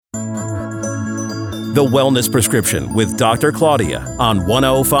The Wellness Prescription with Dr. Claudia on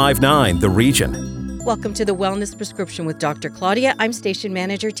 1059 The Region. Welcome to The Wellness Prescription with Dr. Claudia. I'm station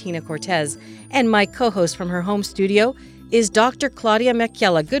manager Tina Cortez, and my co-host from her home studio is Dr. Claudia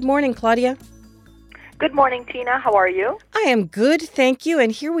Macchiella. Good morning, Claudia. Good morning, Tina. How are you? I am good, thank you.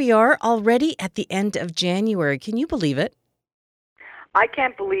 And here we are already at the end of January. Can you believe it? I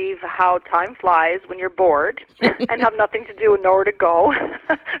can't believe how time flies when you're bored and have nothing to do and nowhere to go.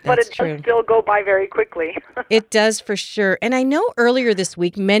 But it does still go by very quickly. It does for sure. And I know earlier this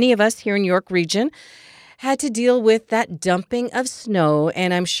week, many of us here in York Region had to deal with that dumping of snow.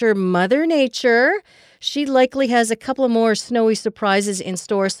 And I'm sure Mother Nature, she likely has a couple of more snowy surprises in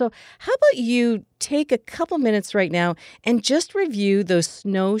store. So how about you take a couple minutes right now and just review those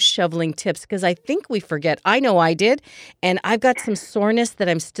snow shoveling tips? Because I think we forget. I know I did. And I've got some soreness that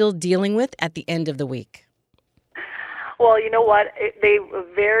I'm still dealing with at the end of the week. Well, you know what? They are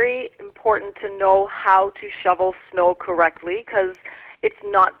very important to know how to shovel snow correctly, because it's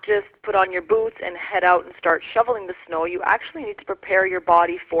not just put on your boots and head out and start shoveling the snow. You actually need to prepare your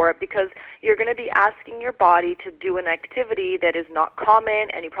body for it, because you're going to be asking your body to do an activity that is not common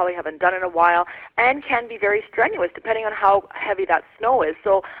and you probably haven't done in a while and can be very strenuous depending on how heavy that snow is.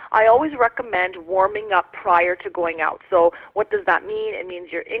 So I always recommend warming up prior to going out. So what does that mean? It means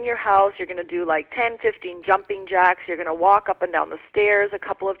you're in your house, you're going to do like 10, 15 jumping jacks, you're going to walk up and down the stairs a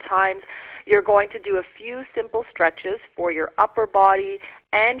couple of times. You're going to do a few simple stretches for your upper body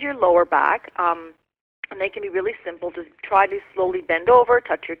and your lower back, and they can be really simple. Just try to slowly bend over,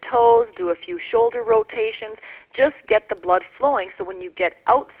 touch your toes, do a few shoulder rotations. Just get the blood flowing so when you get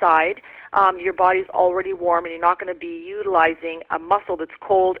outside, your body's already warm and you're not going to be utilizing a muscle that's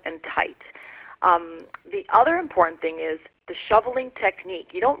cold and tight. The other important thing is the shoveling technique.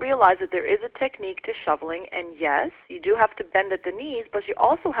 You don't realize that there is a technique to shoveling, and yes, you do have to bend at the knees, but you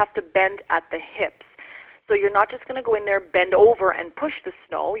also have to bend at the hips. So you're not just going to go in there, bend over, and push the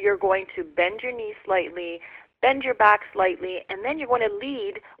snow. You're going to bend your knees slightly, bend your back slightly, and then you're going to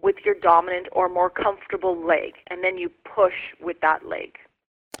lead with your dominant or more comfortable leg, and then you push with that leg.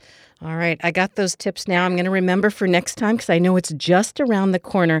 All right, I got those tips now. I'm going to remember for next time because I know it's just around the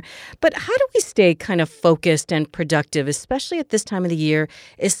corner. But how do we stay kind of focused and productive, especially at this time of the year,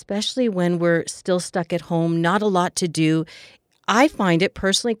 especially when we're still stuck at home, not a lot to do? I find it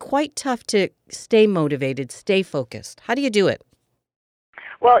personally quite tough to stay motivated, stay focused. How do you do it?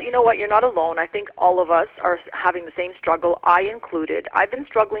 Well, you know what? You're not alone. I think all of us are having the same struggle, I included. I've been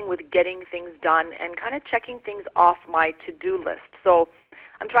struggling with getting things done and kind of checking things off my to-do list. So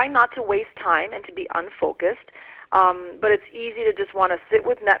I'm trying not to waste time and to be unfocused, but it's easy to just want to sit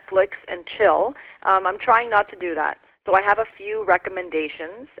with Netflix and chill. I'm trying not to do that. So I have a few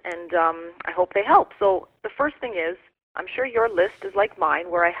recommendations, and I hope they help. So the first thing is, I'm sure your list is like mine,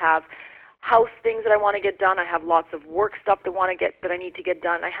 where I have house things that I want to get done. I have lots of work stuff that I need to get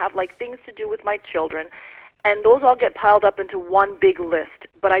done. I have like things to do with my children. And those all get piled up into one big list,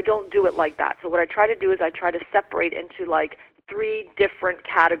 but I don't do it like that. So what I try to do is I try to separate into like 3 different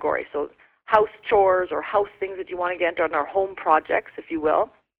categories. So house chores or house things that you want to get done, or home projects, if you will,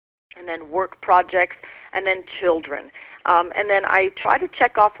 and then work projects, and then children. And then I try to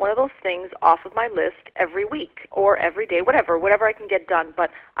check off one of those things off of my list every week or every day, whatever I can get done. But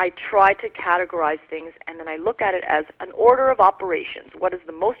I try to categorize things, and then I look at it as an order of operations. What is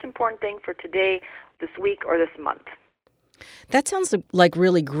the most important thing for today, this week, or this month? That sounds like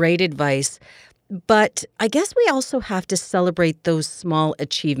really great advice. But I guess we also have to celebrate those small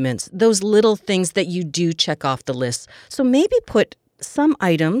achievements, those little things that you do check off the list. So maybe put some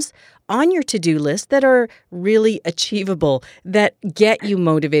items on your to-do list that are really achievable, that get you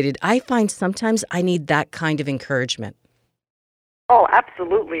motivated. I find sometimes I need that kind of encouragement. Oh,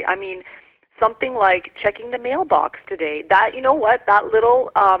 absolutely. I mean, something like checking the mailbox today. That, you know what, that little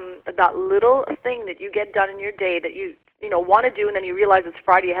thing that you get done in your day that you want to do, and then you realize it's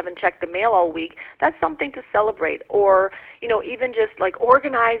Friday, you haven't checked the mail all week, that's something to celebrate. Or, even just like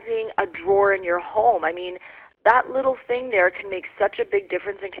organizing a drawer in your home. I mean, that little thing there can make such a big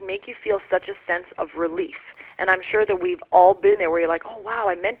difference and can make you feel such a sense of relief. And I'm sure that we've all been there where you're like, oh, wow,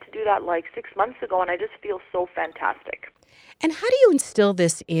 I meant to do that like 6 months ago, and I just feel so fantastic. And how do you instill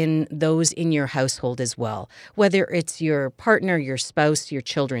this in those in your household as well? Whether it's your partner, your spouse, your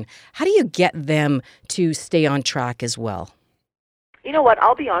children, how do you get them to stay on track as well? You know what,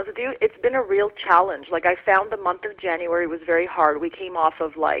 I'll be honest with you, it's been a real challenge. Like I found the month of January was very hard. We came off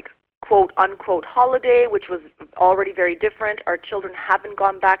of like quote-unquote holiday, which was already very different. Our children haven't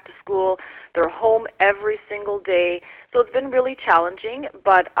gone back to school. They're home every single day. So it's been really challenging,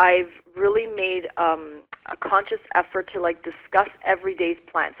 but I've really made a conscious effort to discuss every day's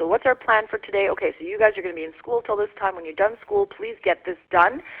plan. So what's our plan for today? Okay, so you guys are going to be in school till this time. When you're done school, please get this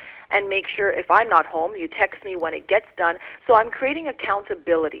done. And make sure if I'm not home, you text me when it gets done. So I'm creating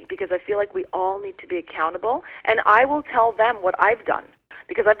accountability because I feel like we all need to be accountable. And I will tell them what I've done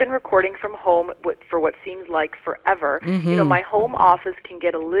because I've been recording from home for what seems like forever. Mm-hmm. My home office can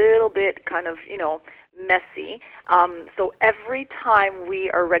get a little bit kind of, messy. So every time we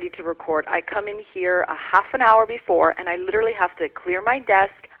are ready to record, I come in here a half an hour before, and I literally have to clear my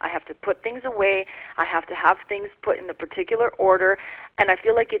desk. I have to put things away. I have to have things put in the particular order, and I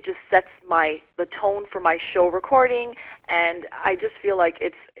feel like it just sets the tone for my show recording, and I just feel like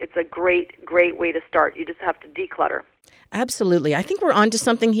it's a great way to start. You just have to declutter. Absolutely. I think we're onto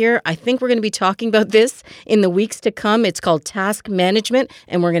something here. I think we're going to be talking about this in the weeks to come. It's called task management,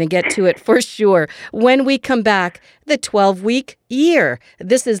 and we're going to get to it for sure. When we come back, the 12-week year.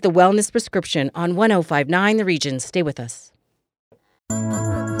 This is the Wellness Prescription on 105.9 The Region. Stay with us.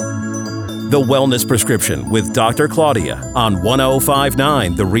 The Wellness Prescription with Dr. Claudia on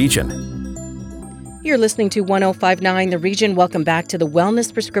 105.9 The Region. You're listening to 105.9 The Region. Welcome back to the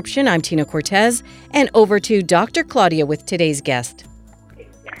Wellness Prescription. I'm Tina Cortez, and over to Dr. Claudia with today's guest.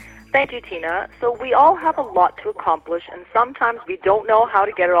 Thank you, Tina. So we all have a lot to accomplish, and sometimes we don't know how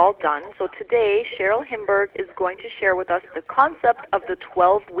to get it all done. So today, Cheryl Himburg is going to share with us the concept of the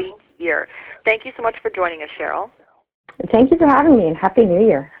 12-week year. Thank you so much for joining us, Cheryl. Thank you for having me, and Happy New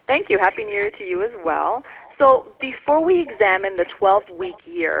Year. Thank you. Happy New Year to you as well. So before we examine the 12-week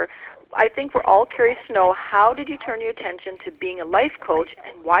year, I think we're all curious to know, how did you turn your attention to being a life coach,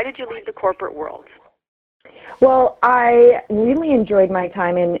 and why did you leave the corporate world? Well, I really enjoyed my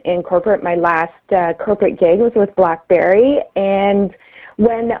time in corporate. My last corporate gig was with BlackBerry, and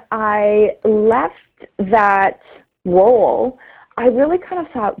when I left that role, I really kind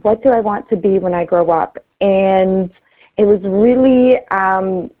of thought, what do I want to be when I grow up? And it was really,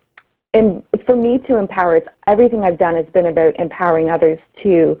 and for me to empower, everything I've done has been about empowering others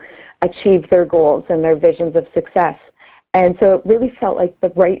to achieve their goals and their visions of success. And so it really felt like the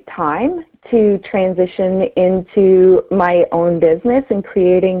right time to transition into my own business and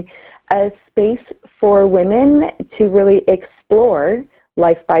creating a space for women to really explore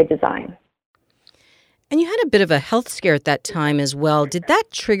life by design. And you had a bit of a health scare at that time as well. Did that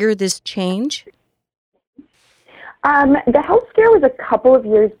trigger this change? The health scare was a couple of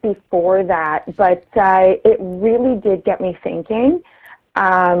years before that, but it really did get me thinking.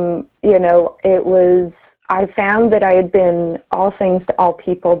 I found that I had been all things to all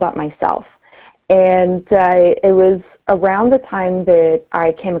people but myself. And it was around the time that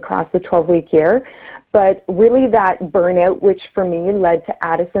I came across the 12-week year, but really that burnout, which for me led to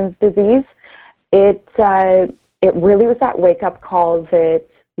Addison's disease, it really was that wake-up call that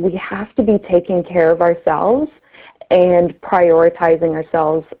we have to be taking care of ourselves and prioritizing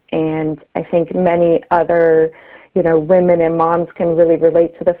ourselves. And I think many other women and moms can really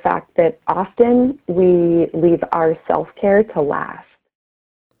relate to the fact that often we leave our self-care to last.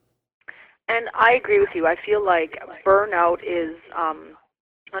 And I agree with you. I feel like burnout is on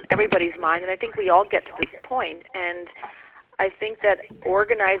everybody's mind, and I think we all get to this point. And I think that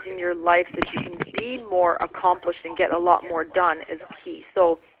organizing your life so that you can be more accomplished and get a lot more done is key.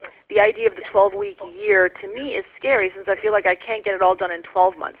 So the idea of the 12-week year, to me, is scary since I feel like I can't get it all done in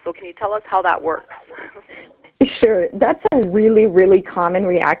 12 months. So can you tell us how that works? Sure. That's a really, really common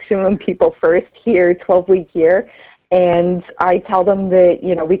reaction when people first hear 12-week year. And I tell them that,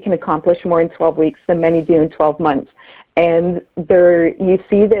 we can accomplish more in 12 weeks than many do in 12 months. And you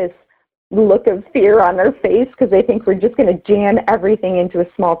see this look of fear on their face because they think we're just going to jam everything into a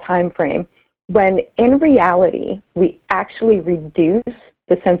small time frame. When in reality, we actually reduce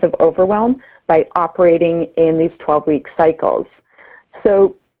the sense of overwhelm by operating in these 12-week cycles.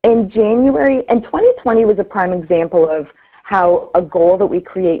 So in January, and 2020 was a prime example of how a goal that we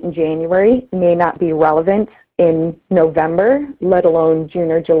create in January may not be relevant in November, let alone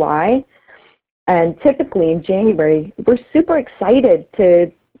June or July. And typically in January, we're super excited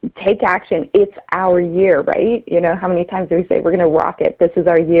to take action. It's our year, right? How many times do we say we're going to rock it? This is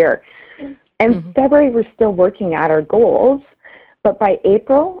our year. And February, we're still working at our goals. But by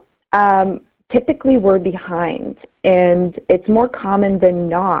April, typically we're behind. And it's more common than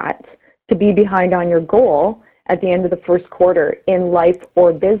not to be behind on your goal at the end of the first quarter in life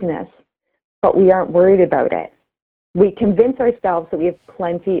or business. But we aren't worried about it. We convince ourselves that we have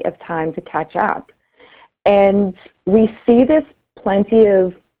plenty of time to catch up. And we see this plenty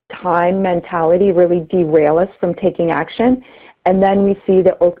of time mentality really derail us from taking action. And then we see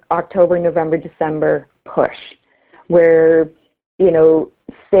the October, November, December push where,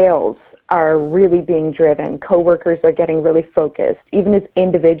 sales are really being driven. Coworkers are getting really focused. Even as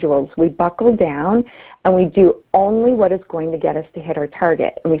individuals, we buckle down and we do only what is going to get us to hit our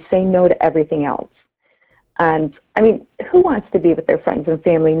target. And we say no to everything else. And who wants to be with their friends and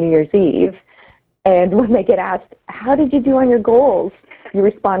family New Year's Eve? And when they get asked, how did you do on your goals? You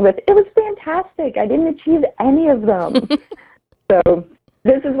respond with, it was fantastic. I didn't achieve any of them. So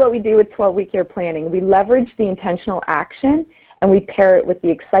this is what we do with 12-week year planning. We leverage the intentional action and we pair it with the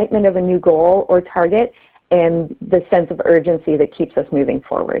excitement of a new goal or target and the sense of urgency that keeps us moving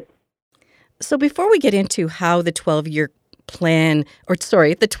forward. So before we get into how the 12-week plan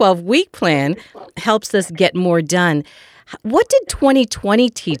helps us get more done, what did 2020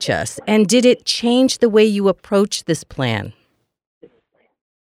 teach us? And did it change the way you approach this plan?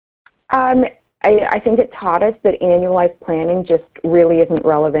 I think it taught us that annualized planning just really isn't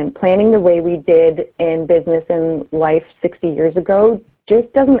relevant. Planning the way we did in business and life 60 years ago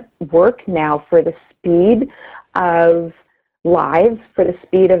just doesn't work now for the speed of lives, for the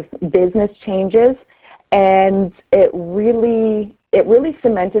speed of business changes. And it really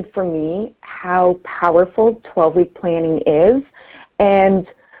cemented for me how powerful 12-week planning is. And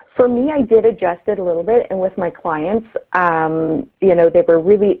for me, I did adjust it a little bit, and with my clients, they were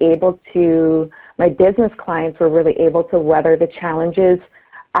really able to, my business clients were really able to weather the challenges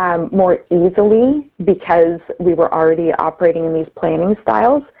more easily because we were already operating in these planning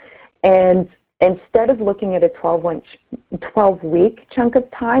styles. And instead of looking at a 12-week chunk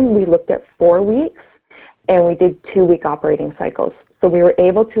of time, we looked at 4 weeks, and we did 2-week operating cycles. So we were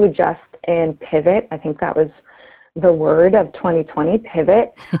able to adjust and pivot. I think that was the word of 2020,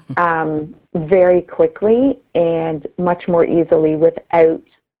 pivot, very quickly and much more easily without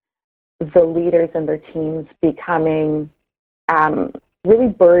the leaders and their teams becoming really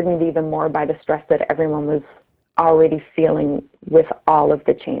burdened even more by the stress that everyone was already feeling with all of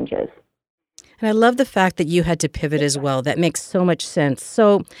the changes. And I love the fact that you had to pivot as well. That makes so much sense.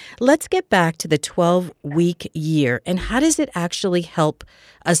 So let's get back to the 12-week year. And how does it actually help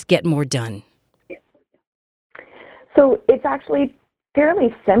us get more done? So it's actually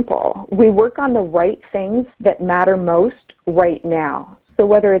fairly simple. We work on the right things that matter most right now. So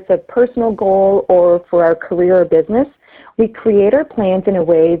whether it's a personal goal or for our career or business, we create our plans in a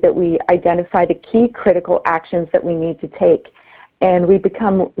way that we identify the key critical actions that we need to take. And we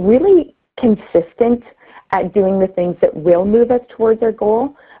become really consistent at doing the things that will move us towards our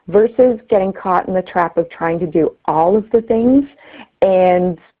goal versus getting caught in the trap of trying to do all of the things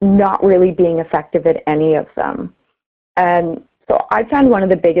and not really being effective at any of them. And so I found one of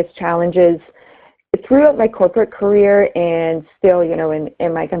the biggest challenges throughout my corporate career and still,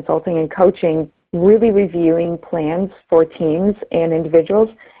 in my consulting and coaching, really reviewing plans for teams and individuals.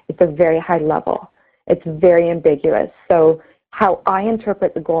 It's a very high level. It's very ambiguous. So how I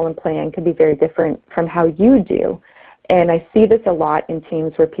interpret the goal and plan can be very different from how you do. And I see this a lot in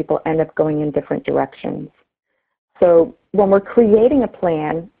teams where people end up going in different directions. So when we're creating a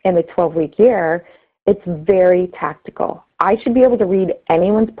plan in the 12-week year, it's very tactical. I should be able to read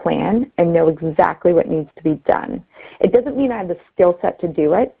anyone's plan and know exactly what needs to be done. It doesn't mean I have the skill set to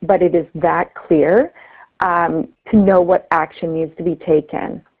do it, but it is that clear to know what action needs to be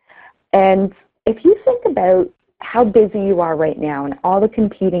taken. And if you think about how busy you are right now and all the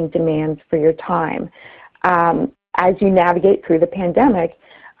competing demands for your time, as you navigate through the pandemic,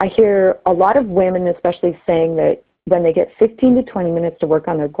 I hear a lot of women especially saying that when they get 15 to 20 minutes to work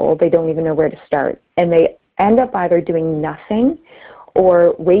on their goal, they don't even know where to start. And they end up either doing nothing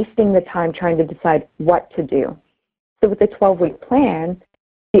or wasting the time trying to decide what to do. So with the 12-week plan,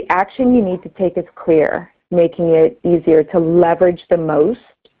 the action you need to take is clear, making it easier to leverage the most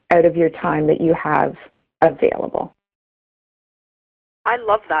out of your time that you have available. I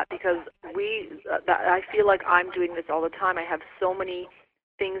love that because I feel like I'm doing this all the time. I have so many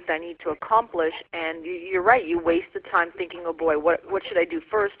things I need to accomplish, and you're right. You waste the time thinking, oh boy, what should I do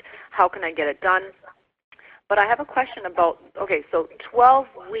first? How can I get it done? But I have a question about, okay, so 12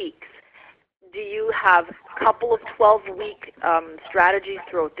 weeks. Do you have a couple of 12-week strategies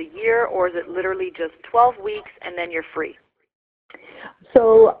throughout the year, or is it literally just 12 weeks and then you're free?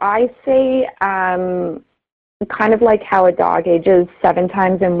 So I say kind of like how a dog ages 7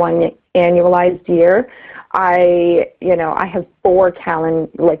 times in one annualized year. I have 4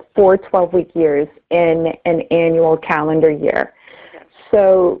 12-week years in an annual calendar year. Okay.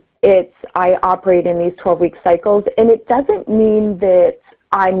 So I operate in these 12-week cycles, and it doesn't mean that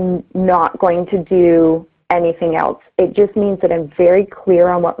I'm not going to do anything else. It just means that I'm very clear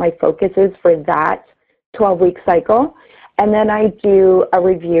on what my focus is for that 12-week cycle. And then I do a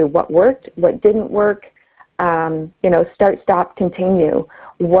review, what worked, what didn't work, start, stop, continue.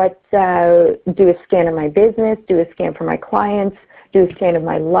 Do a scan of my business, do a scan for my clients, do a scan of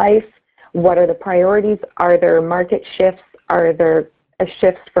my life. What are the priorities? Are there market shifts? Are there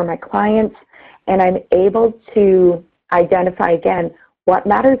shifts for my clients? And I'm able to identify, again, what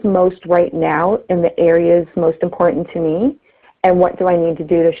matters most right now in the areas most important to me, and what do I need to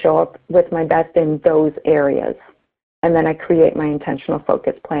do to show up with my best in those areas. And then I create my intentional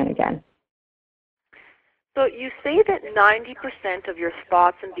focus plan again. So you say that 90% of your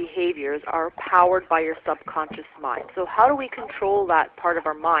thoughts and behaviors are powered by your subconscious mind. So how do we control that part of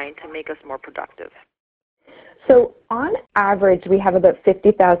our mind to make us more productive? So on average, we have about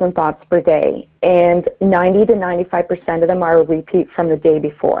 50,000 thoughts per day, and 90 to 95% of them are a repeat from the day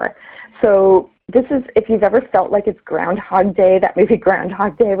before. So this is, if you've ever felt like it's Groundhog Day, that maybe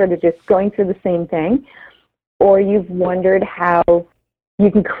Groundhog Day where they're just going through the same thing, or you've wondered how you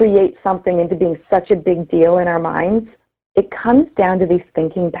can create something into being such a big deal in our minds, it comes down to these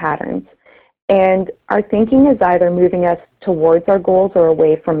thinking patterns. And our thinking is either moving us towards our goals or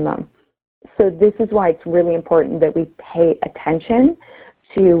away from them. So this is why it's really important that we pay attention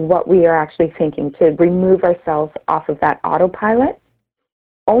to what we are actually thinking, to remove ourselves off of that autopilot.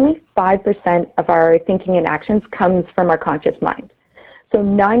 Only 5% of our thinking and actions comes from our conscious mind. So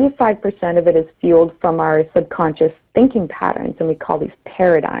 95% of it is fueled from our subconscious thinking patterns, and we call these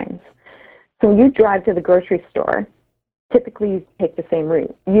paradigms. So when you drive to the grocery store, typically you take the same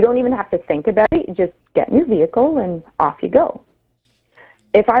route. You don't even have to think about it. You just get in your vehicle and off you go.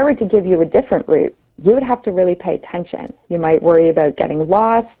 If I were to give you a different route, you would have to really pay attention. You might worry about getting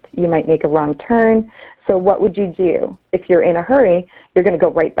lost. You might make a wrong turn. So what would you do? If you're in a hurry, you're going to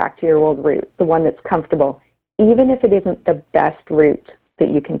go right back to your old route, the one that's comfortable, even if it isn't the best route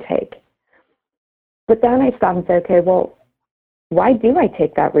that you can take. But then I stop and say, okay, well, why do I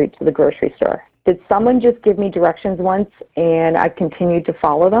take that route to the grocery store? Did someone just give me directions once and I continued to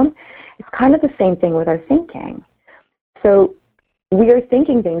follow them? It's kind of the same thing with our thinking. So we are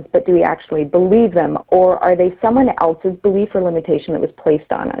thinking things, but do we actually believe them? Or are they someone else's belief or limitation that was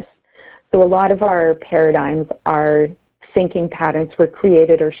placed on us? So a lot of our paradigms, our thinking patterns were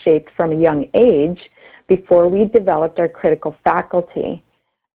created or shaped from a young age before we developed our critical faculty.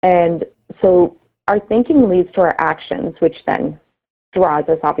 And so our thinking leads to our actions, which then draws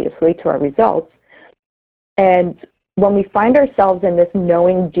us, obviously, to our results. And when we find ourselves in this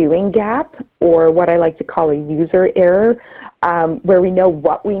knowing-doing gap, or what I like to call a user error, where we know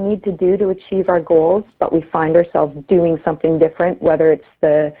what we need to do to achieve our goals, but we find ourselves doing something different, whether it's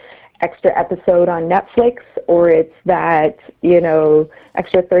the extra episode on Netflix or it's that,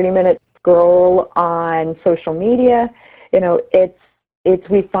 extra 30-minute scroll on social media,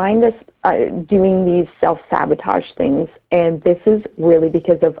 we find us doing these self-sabotage things, and this is really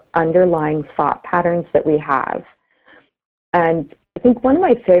because of underlying thought patterns that we have. And I think one of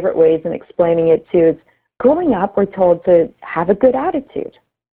my favorite ways in explaining it too is growing up, we're told to have a good attitude,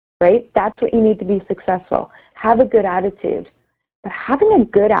 right? That's what you need to be successful. Have a good attitude. But having a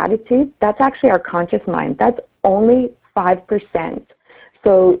good attitude, that's actually our conscious mind. That's only 5%.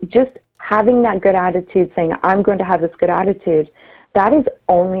 So just having that good attitude, saying, I'm going to have this good attitude, that is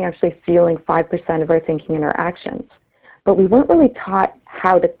only actually fueling 5% of our thinking and our actions. But we weren't really taught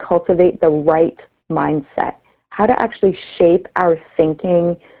how to cultivate the right mindset, how to actually shape our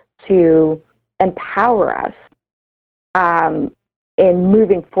thinking to empower us in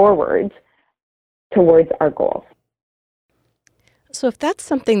moving forward towards our goals. So if that's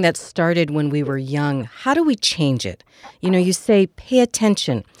something that started when we were young, how do we change it? You say pay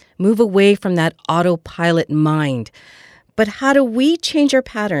attention, move away from that autopilot mind. But how do we change our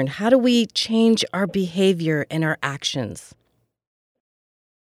pattern? How do we change our behavior and our actions?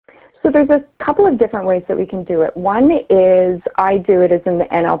 So there's a couple of different ways that we can do it. One is I do it as in the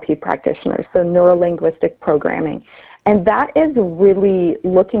NLP practitioner, so neuro-linguistic programming. And that is really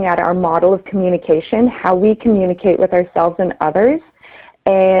looking at our model of communication, how we communicate with ourselves and others,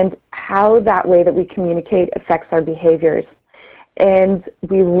 and how that way that we communicate affects our behaviors. And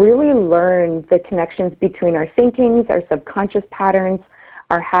we really learn the connections between our thinkings, our subconscious patterns,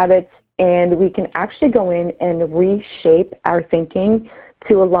 our habits, and we can actually go in and reshape our thinking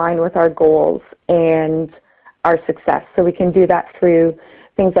to align with our goals and our success. So we can do that through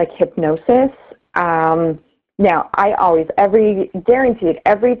things like hypnosis. Now, guaranteed,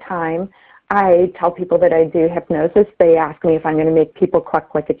 every time I tell people that I do hypnosis, they ask me if I'm going to make people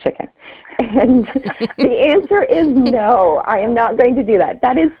cluck like a chicken. And the answer is no, I am not going to do that.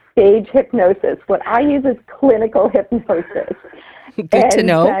 That is stage hypnosis. What I use is clinical hypnosis. Good to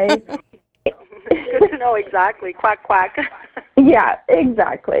know. Good to know, exactly. Quack, quack. Yeah,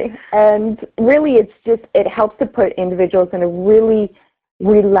 exactly. And really, it helps to put individuals in a really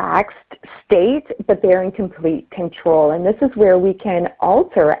relaxed state, but they're in complete control. And this is where we can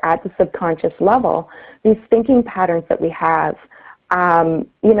alter at the subconscious level these thinking patterns that we have.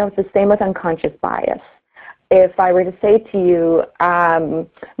 It's the same with unconscious bias. If I were to say to you,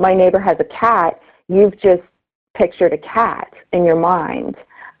 my neighbor has a cat, you've just pictured a cat in your mind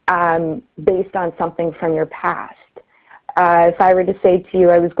based on something from your past. If I were to say to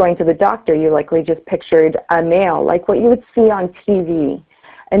you I was going to the doctor, you likely just pictured a male, like what you would see on TV.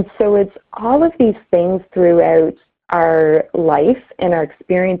 And so it's all of these things throughout our life and our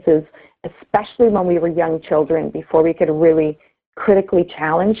experiences, especially when we were young children, before we could really critically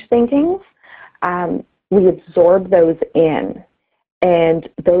challenge thinking. We absorb those in. And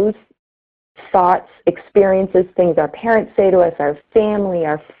those thoughts, experiences, things our parents say to us, our family,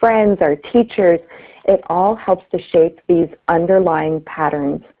 our friends, our teachers, it all helps to shape these underlying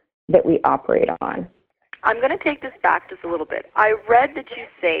patterns that we operate on. I'm going to take this back just a little bit. I read that you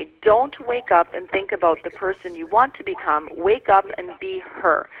say, don't wake up and think about the person you want to become. Wake up and be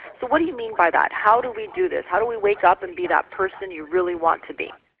her. So what do you mean by that? How do we do this? How do we wake up and be that person you really want to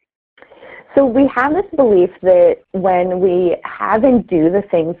be? So we have this belief that when we have and do the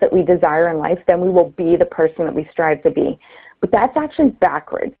things that we desire in life, then we will be the person that we strive to be. But that's actually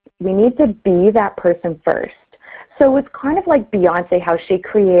backwards. We need to be that person first. So it's kind of like Beyonce, how she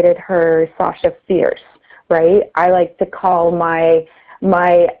created her Sasha Fierce, right? I like to call my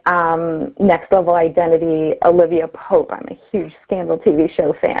next level identity Olivia Pope. I'm a huge Scandal TV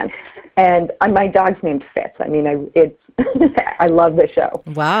show fan. And my dog's named Fitz. I mean, I love the show.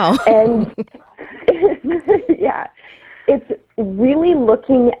 Wow. And yeah, it's really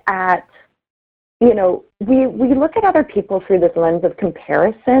looking at, we look at other people through this lens of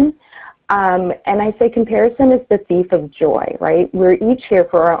comparison. And I say comparison is the thief of joy, right? We're each here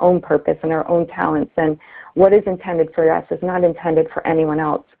for our own purpose and our own talents, and what is intended for us is not intended for anyone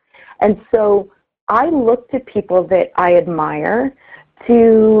else. And so I look to people that I admire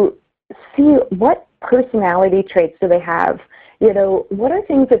to see what personality traits do they have. What are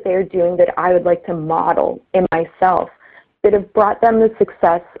things that they're doing that I would like to model in myself that have brought them the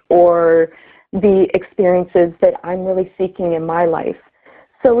success or the experiences that I'm really seeking in my life.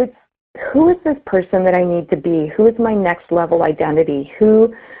 So it's, who is this person that I need to be? Who is my next level identity?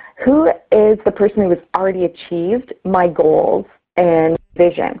 Who is the person who has already achieved my goals and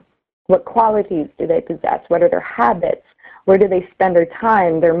vision? What qualities do they possess? What are their habits? Where do they spend their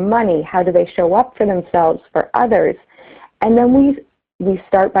time, their money? How do they show up for themselves, for others? And then we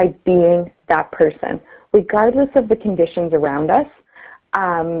start by being that person, regardless of the conditions around us.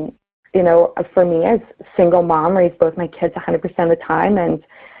 For me as a single mom, raised both my kids 100% of the time, and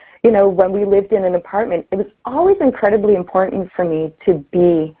when we lived in an apartment, it was always incredibly important for me to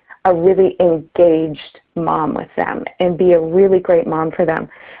be a really engaged mom with them and be a really great mom for them.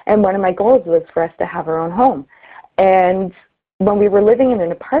 And one of my goals was for us to have our own home. And when we were living in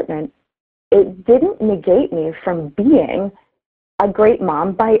an apartment, it didn't negate me from being a great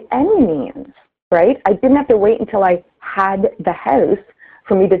mom by any means, right? I didn't have to wait until I had the house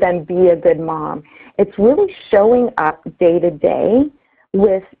for me to then be a good mom. It's really showing up day to day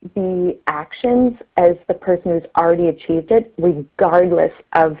with the actions as the person who's already achieved it, regardless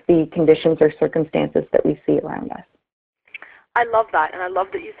of the conditions or circumstances that we see around us. I love that, and I love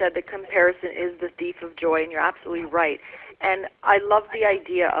that you said that comparison is the thief of joy, and you're absolutely right. And I love the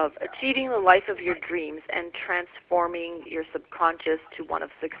idea of achieving the life of your dreams and transforming your subconscious to one of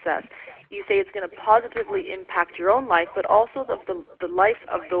success. You say it's going to positively impact your own life, but also the life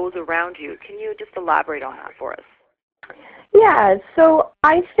of those around you. Can you just elaborate on that for us? Yeah, so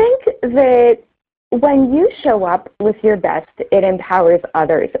I think that when you show up with your best, it empowers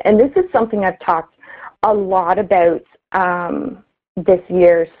others. And this is something I've talked a lot about this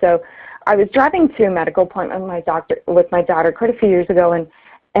year. So I was driving to a medical appointment with my daughter quite a few years ago, and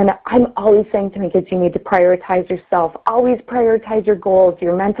I'm always saying to my kids, you need to prioritize yourself. Always prioritize your goals,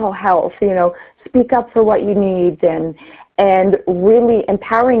 your mental health, speak up for what you need, and really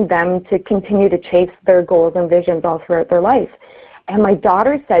empowering them to continue to chase their goals and visions all throughout their life. And my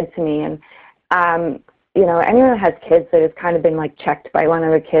daughter said to me, and anyone that has kids that has kind of been like checked by one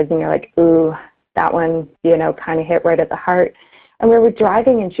of the kids, and you're like, ooh, that one, kind of hit right at the heart. And we were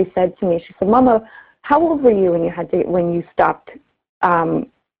driving, and she said to me, she said, Mama, how old were you when you stopped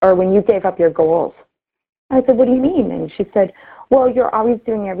or when you gave up your goals. I said, what do you mean? And she said, well, you're always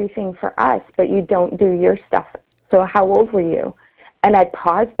doing everything for us, but you don't do your stuff. So how old were you? And I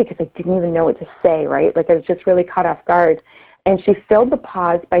paused because I didn't even know what to say, right? Like I was just really caught off guard. And she filled the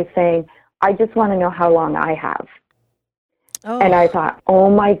pause by saying, I just want to know how long I have. Oh. And I thought, oh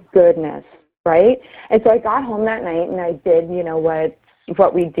my goodness, right? And so I got home that night and I did,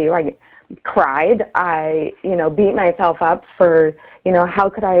 what we do. I cried. I, beat myself up for, how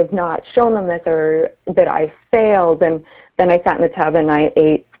could I have not shown them this or that I failed? And then I sat in the tub and I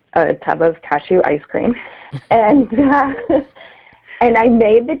ate a tub of cashew ice cream. And and I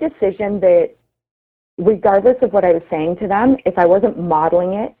made the decision that regardless of what I was saying to them, if I wasn't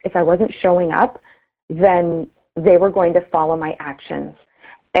modeling it, if I wasn't showing up, then they were going to follow my actions.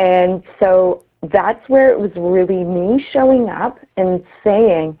 And so that's where it was really me showing up and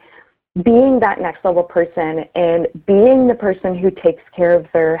saying, being that next level person and being the person who takes care of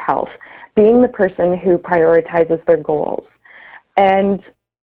their health, being the person who prioritizes their goals. And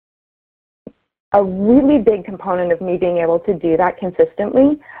a really big component of me being able to do that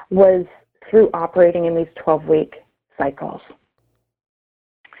consistently was through operating in these 12-week cycles.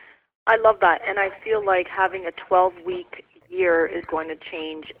 I love that, and I feel like having a 12-week year is going to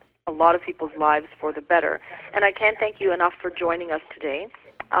change a lot of people's lives for the better. And I can't thank you enough for joining us today.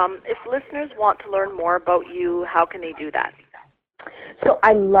 If listeners want to learn more about you, how can they do that? So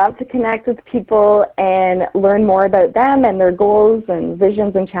I love to connect with people and learn more about them and their goals and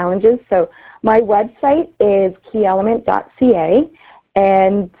visions and challenges. So my website is keyelement.ca,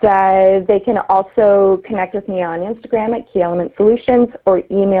 and they can also connect with me on Instagram at Key Element Solutions or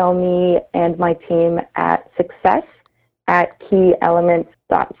email me and my team at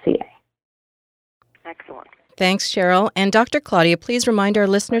success@keyelement.ca. Excellent. Thanks, Cheryl. And Dr. Claudia, please remind our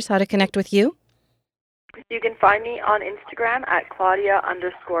listeners how to connect with you. You can find me on Instagram at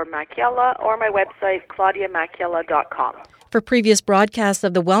Claudia_Macchiella or my website, claudiamacchiella.com. For previous broadcasts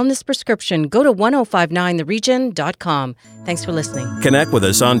of The Wellness Prescription, go to 1059theregion.com. Thanks for listening. Connect with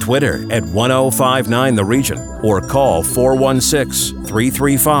us on Twitter at 1059theregion or call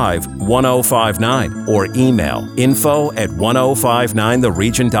 416-335-1059 or email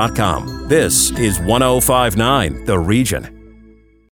info@1059theregion.com. This is 1059 The Region.